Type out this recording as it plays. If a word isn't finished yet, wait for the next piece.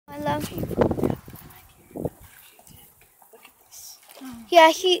came from. Yeah, and I can't remember if you did. Look at this.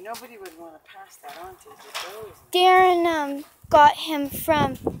 Yeah, Nobody would want to pass that on to the does. Darren got him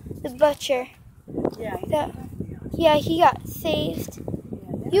from the butcher. Yeah, He got saved.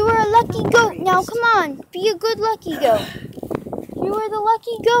 yeah, You were a lucky goat. Now come on, be a good lucky goat. You were the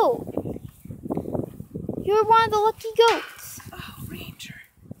lucky goat. You were one of the lucky goats. Oh, Ranger,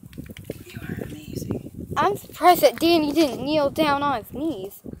 you are amazing. I'm surprised that Danny didn't kneel down on his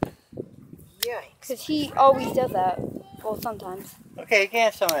knees. Yikes. Because he always does that. Well, sometimes. Okay,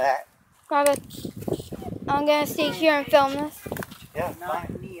 get some of that. I'm going to stay here and film this. Yeah, Not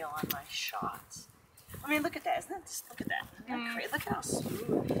fine. kneel on my shots. I mean, look at that. Isn't that just, look at that. Isn't that crazy? Look at how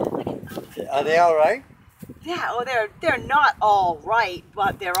smooth. Look at, Are they all right? yeah, oh, they're not all right,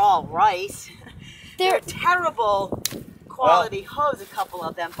 but they're all right. They're terrible quality hose, a couple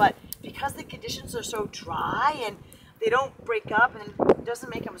of them, but because the conditions are so dry and they don't break up and it doesn't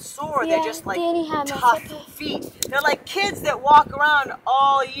make them sore, they're just like tough feet. They're like kids that walk around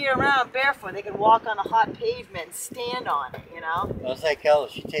all year round barefoot. They can walk on a hot pavement and stand on it, you know? Well, it's like Ella.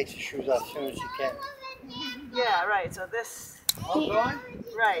 She takes her shoes off as soon as she can. Yeah, right. So this, All going?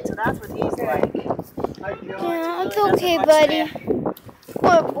 right, so that's what he's like. Yeah, it's okay, buddy.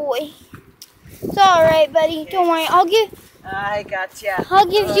 Poor boy. It's alright, buddy. Don't worry. I'll give you,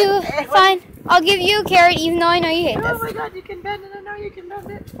 fine. I'll give you a carrot even though I know you hate this. Oh my God, you can bend it. I know you can bend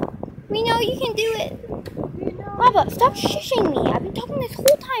it. We know you can do it. We know. Papa, stop shushing me. I've been talking this whole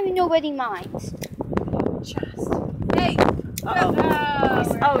time and nobody minds. Just. Hey.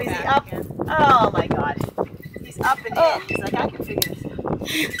 Uh-oh. Is he up? Oh my God. He's up and in. He's like, I can figure this out. Robin,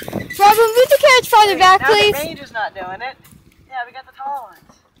 move the carrots farther back, please. Now the Ranger's not doing it. Yeah, we got the tall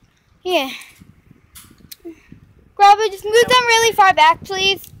ones. Yeah. Robin, just move them really far back,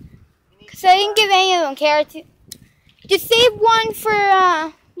 please. Because I didn't give any of them carrots. Just save one for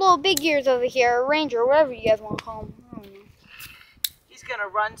little big ears over here, or Ranger, or whatever you guys want to call him. I don't know. He's going to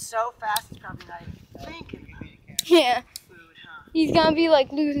run so fast, he's probably not even thinking about Yeah. food, huh? He's going to be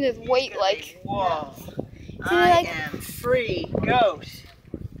like losing his weight, like. Whoa. So I like, am free goat.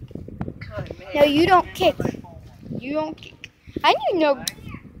 Good man. no, you don't kick. You don't kick. I didn't know.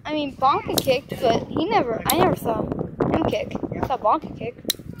 I mean, Bonka kicked, but I never saw him kick. I saw Bonka kick.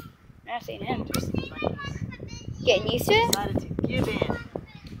 I never seen him. Getting used to it? Decided to give in.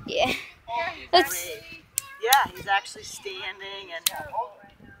 Yeah. Yeah, he's actually standing and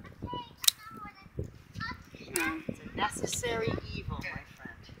it's a necessary evil, my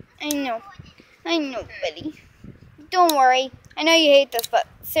friend. I know, buddy. Don't worry. I know you hate this, but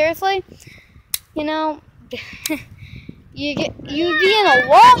seriously, you know, you'd be in a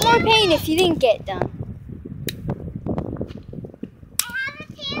lot more pain if you didn't get it done.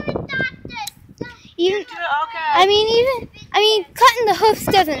 Even, I mean, cutting the hoofs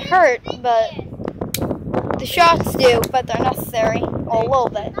doesn't hurt, but the shots do, but they're necessary. Well, a little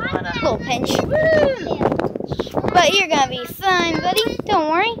bit, a little pinch. But you're gonna be fine, buddy. Don't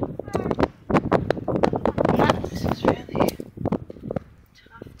worry. This is really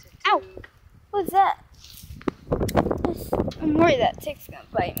tough to do. Ow! What's that? I'm worried that tick's gonna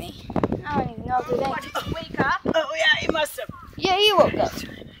bite me. I don't even know if there's any. Did you wake up? Oh yeah, he must have. Yeah, he woke up.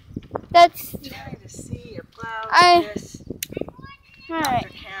 That's. Trying to see your blouse. Alright. Dr.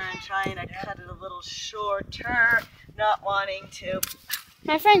 Karen trying to cut it a little shorter, not wanting to.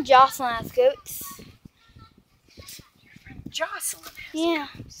 My friend Jocelyn has goats. Your friend Jocelyn has Yeah.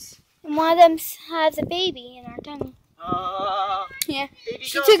 goats. And one of them has a baby in our tummy. Oh. Yeah. Baby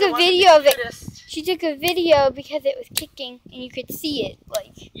She goats took are a one of the video of it. cutest. She took a video because it was kicking and you could see it.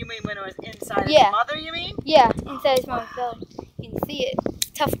 Like. You mean when it was inside of Yeah. the mother, you mean? Yeah, inside his mom's belly. You can see it.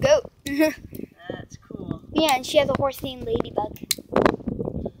 Tough goat. That's cool. Yeah, and she has a horse named Ladybug.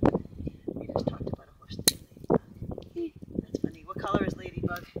 We just talked about a horse named Ladybug. That's funny. What color is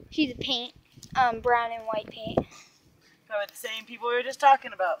Ladybug? She's a paint. Brown and white paint. Probably the same people we were just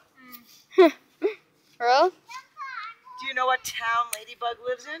talking about. Really? Do you know what town Ladybug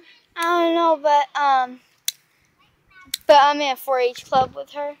lives in? I don't know, but I'm in a 4-H club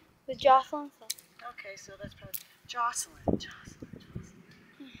with her, with Jocelyn. So. Okay, so that's probably Jocelyn.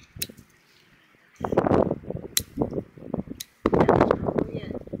 Yeah, that's probably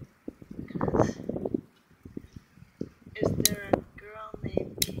it. 'Cause is there a girl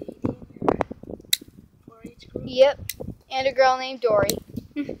named Katie in your 4-H group? Yep, and a girl named Dory.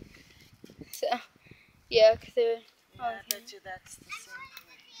 So, yeah, because they're. Yeah, I bet you that's the same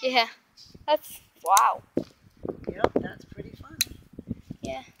place. Yeah, that's wow. Yep, that's pretty funny.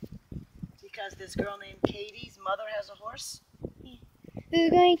 Yeah. Because this girl named Katie's mother has a horse. This is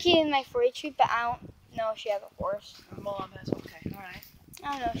going to be in my 4-H group, but I don't know if she has a horse. Her mom has. Okay, all right.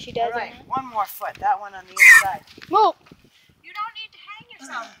 I don't know if she does. All right, or not. one more foot. That one on the inside. Whoa! You don't need to hang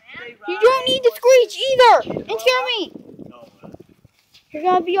yourself, man. You don't need to screech either and scare me. You're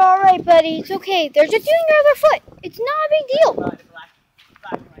gonna be all right, buddy. It's okay. They're just using your other foot. It's not a big deal. Black and white,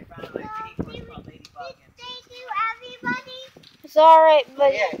 brown and white, pink, called Ladybug. It's all right,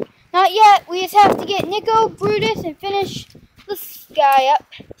 buddy. Not yet. We just have to get Nico, Brutus, and finish this guy up,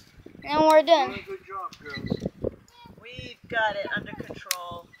 and then we're done. Good job, girls. We've got it under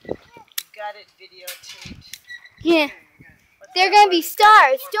control. We've got it videotaped. Yeah. What's They're that gonna word? be We've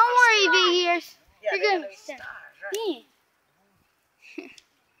got stars. it. Don't worry, big ears. Yeah, They're they're gonna gonna be be stars. stars, right? Yeah.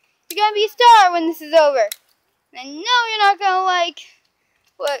 You're gonna be a star when this is over. I know you're not gonna like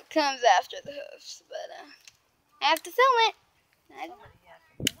what comes after the hoofs, but I have to film it.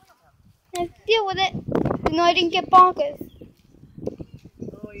 I have to deal with it. Even though I didn't get bonkers.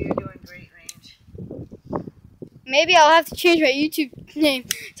 Oh, you're doing great, Range. Maybe I'll have to change my YouTube name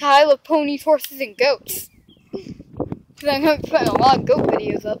to I Love Ponies, Horses, and Goats. Because I'm going to be putting a lot of goat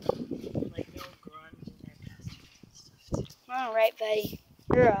videos up. Like no grunge in there, Pastor and stuff. Alright, buddy.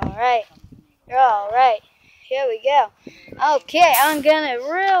 You're alright. You're alright. Here we go. Okay, I'm gonna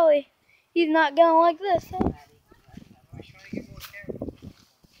really... He's not gonna like this, huh?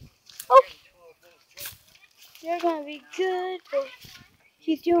 Oh! You're gonna be good, boy.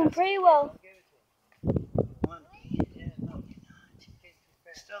 He's doing pretty well. One. Yeah, no, you're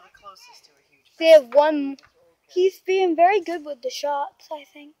not. Still the closest to a huge. They have one... He's being very good with the shots, I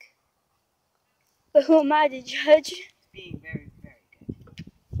think. But who am I to judge? Being very, very good.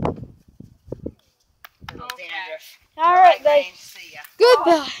 Little Okay. dandruff. Alright, buddy. Range, see ya.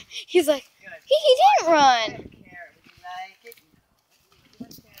 Goodbye. He's like, Good. he didn't run. Carrot, would you like it? No.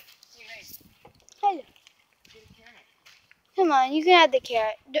 What's that? Hey, Range, Hello. get a carrot. Come on, you can have the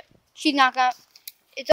carrot. She's not gonna...